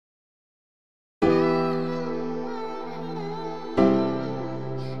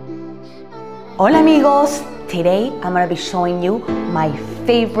Hola amigos! Today I'm going to be showing you my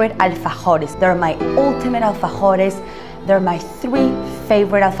favorite alfajores. They're my ultimate alfajores. They're my 3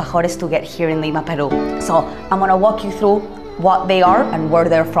 favorite alfajores to get here in Lima, Peru. So I'm going to walk you through what they are and where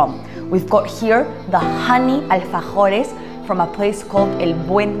they're from. We've got here the honey alfajores from a place called El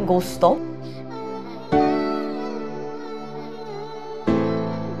Buen Gusto.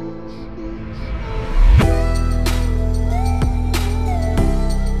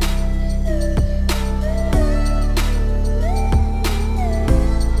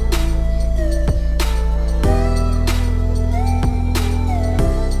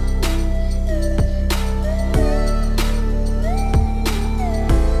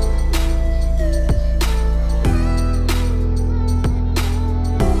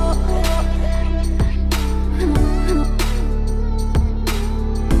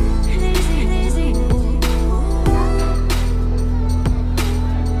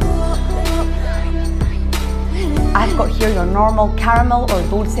 I've got here your normal caramel or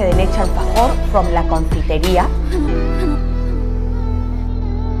dulce de leche alfajor from La Confiteria.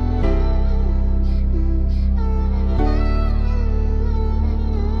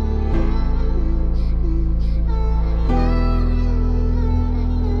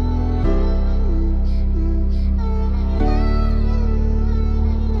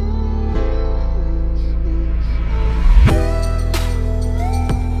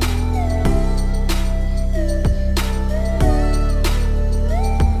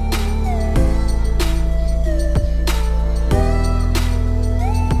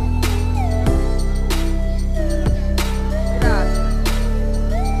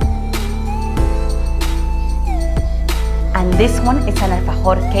 And this one is an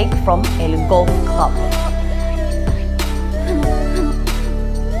alfajor cake from El Golf Club.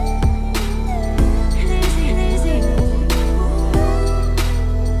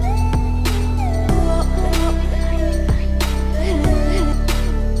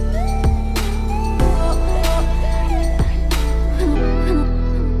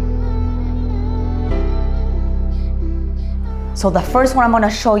 So the first one I'm going to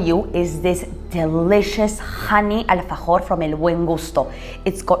show you is this delicious honey alfajor from El Buen Gusto.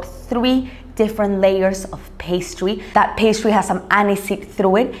 It's got 3 different layers of pastry. That pastry has some aniseed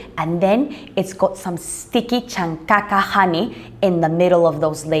through it, and then it's got some sticky chancaca honey in the middle of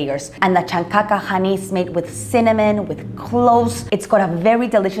those layers. And the chancaca honey is made with cinnamon, with cloves. It's got a very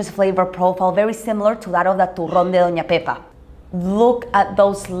delicious flavor profile, very similar to that of the turrón de Doña Pepa. Look at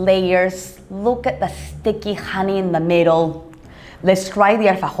those layers. Look at the sticky honey in the middle. Let's try the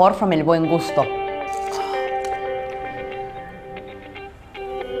alfajor from El Buen Gusto.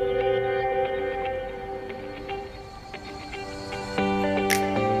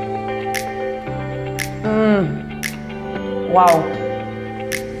 Wow.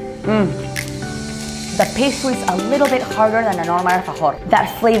 The pastry is a little bit harder than a normal alfajor.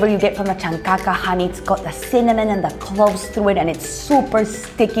 That flavor you get from the chancaca honey, it's got the cinnamon and the cloves through it, and it's super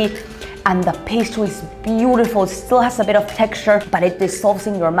sticky. And the pastry is beautiful. It still has a bit of texture, but it dissolves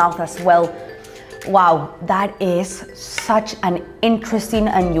in your mouth as well. Wow, that is such an interesting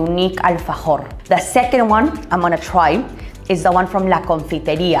and unique alfajor. The second one I'm gonna try is the one from La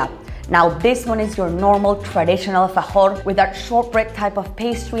Confiteria. Now this one is your normal traditional alfajor with that shortbread type of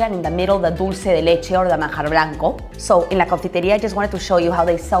pastry, and in the middle the dulce de leche or the manjar blanco. So in La Confiteria, I just wanted to show you how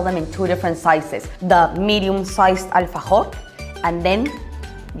they sell them in 2 different sizes. The medium-sized alfajor, and then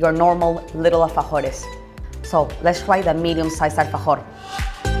your normal little alfajores. So let's try the medium-sized alfajor.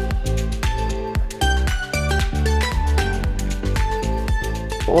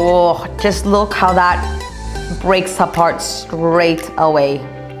 Oh, just look how that breaks apart straight away.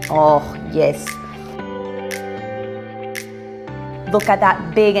 Oh, yes. Look at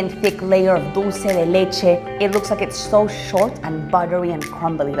that big and thick layer of dulce de leche. It looks like it's so short and buttery and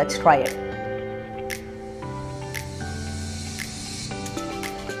crumbly. Let's try it.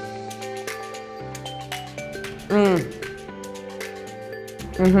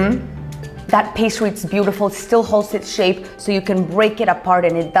 That pastry, it's beautiful. It still holds its shape, so you can break it apart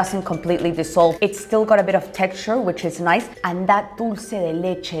and it doesn't completely dissolve. It's still got a bit of texture, which is nice. And that dulce de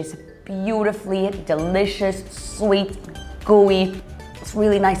leche is beautifully delicious, sweet, gooey. It's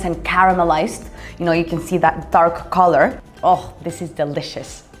really nice and caramelized. You know, you can see that dark color. Oh, this is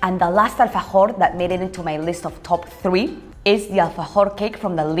delicious. And the last alfajor that made it into my list of top 3 is the alfajor cake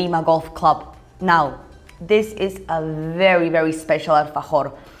from the Lima Golf Club. Now, this is a very, very special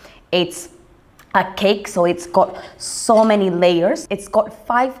alfajor. It's a cake, so it's got so many layers. It's got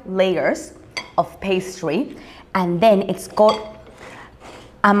 5 layers of pastry, and then it's got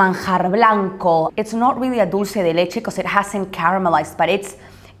a manjar blanco. It's not really a dulce de leche because it hasn't caramelized, but it's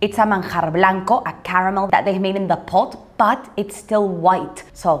It's a manjar blanco, a caramel that they've made in the pot, but it's still white.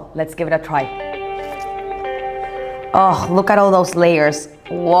 So let's give it a try. Oh, look at all those layers.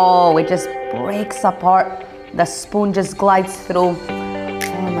 Whoa, it just breaks apart. The spoon just glides through.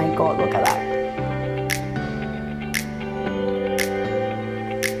 Oh my God, look at that.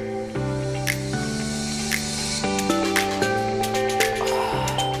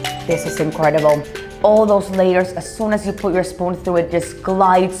 This is incredible. All those layers, as soon as you put your spoon through it, just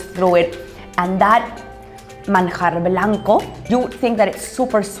glides through it. And that manjar blanco, you would think that it's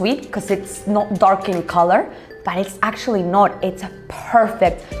super sweet because it's not dark in color, but it's actually not. It's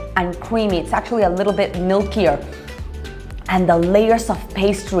perfect and creamy. It's actually a little bit milkier. And the layers of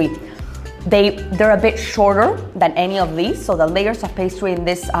pastry, they're a bit shorter than any of these. So the layers of pastry in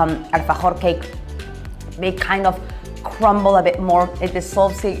this alfajor cake, they kind of crumble a bit more. It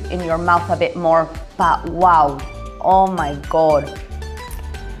dissolves it in your mouth a bit more. But wow, oh my God.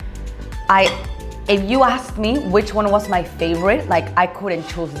 If you asked me which one was my favorite, like I couldn't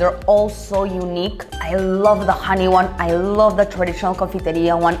choose. They're all so unique. I love the honey one. I love the traditional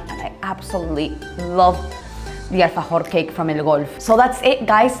Confiteria one. And I absolutely love the alfajor cake from El Golf. So that's it,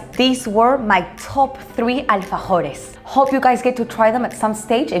 guys. These were my top 3 alfajores. Hope you guys get to try them at some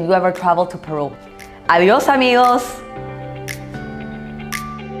stage if you ever travel to Peru. Adios, amigos.